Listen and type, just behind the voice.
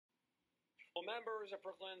Well, members of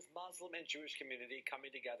Brooklyn's Muslim and Jewish community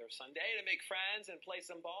coming together Sunday to make friends and play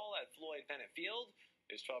some ball at Floyd Bennett Field.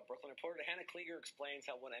 News 12 Brooklyn reporter Hannah Klieger explains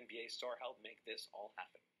how one NBA star helped make this all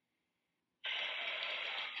happen.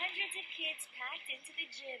 Hundreds of kids packed into the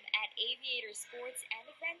gym at Aviator Sports and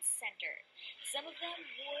Events Center. Some of them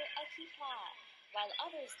wore a kippah, while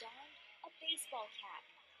others donned a baseball cap.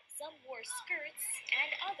 Some wore skirts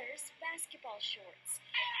and others basketball shorts.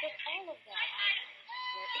 But all of them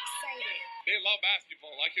were excited. They love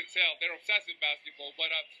basketball, I can tell. They're obsessed with basketball, but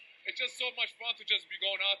it's just so much fun to just be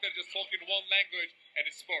going out there just talking one language, and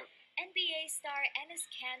it's sport. NBA star Enes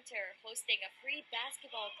Kanter hosting a free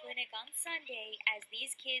basketball clinic on Sunday as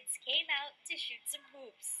these kids came out to shoot some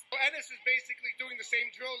hoops. Well, Enes is basically doing the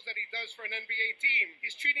same drills that he does for an NBA team.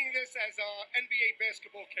 He's treating this as an NBA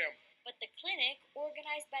basketball camp. But the clinic,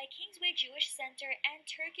 organized by Kingsway Jewish Center and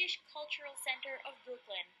Turkish Cultural Center of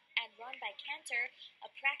Brooklyn, and run by Kanter, a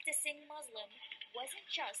practicing Muslim, wasn't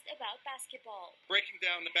just about basketball. Breaking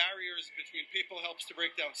down the barriers between people helps to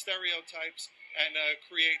break down stereotypes and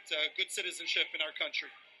create good citizenship in our country.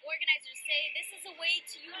 Organizers say this is a way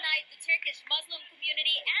to unite the Turkish Muslim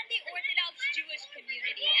community and the Orthodox Jewish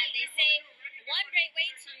community. And they say one great way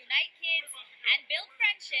to unite kids and build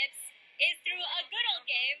friendships is through a good old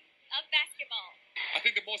game of basketball. I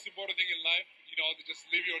think the most important thing in life, to just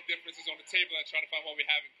leave your differences on the table and try to find what we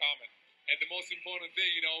have in common. And the most important thing,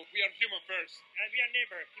 we are human first. And we are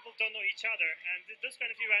neighbors. People don't know each other. And those kind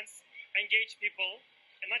of events engage people.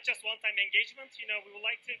 And not just one-time engagement. We would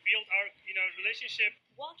like to build our, relationship.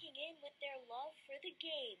 Walking in with their love for the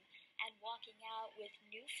game and walking out with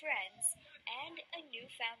new friends and a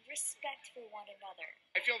newfound respect for one another.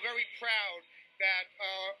 I feel very proud that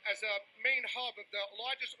as a main hub of the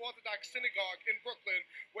largest Orthodox synagogue in Brooklyn,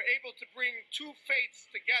 we're able to bring two faiths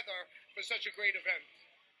together for such a great event.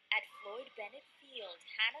 At Floyd Bennett Field,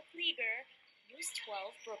 Hannah Klieger, News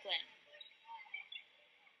 12 Brooklyn.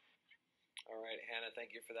 All right, Hannah,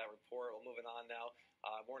 thank you for that report. Well, moving on now.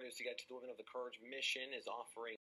 More news to get to. The Women of the Courage Mission is offering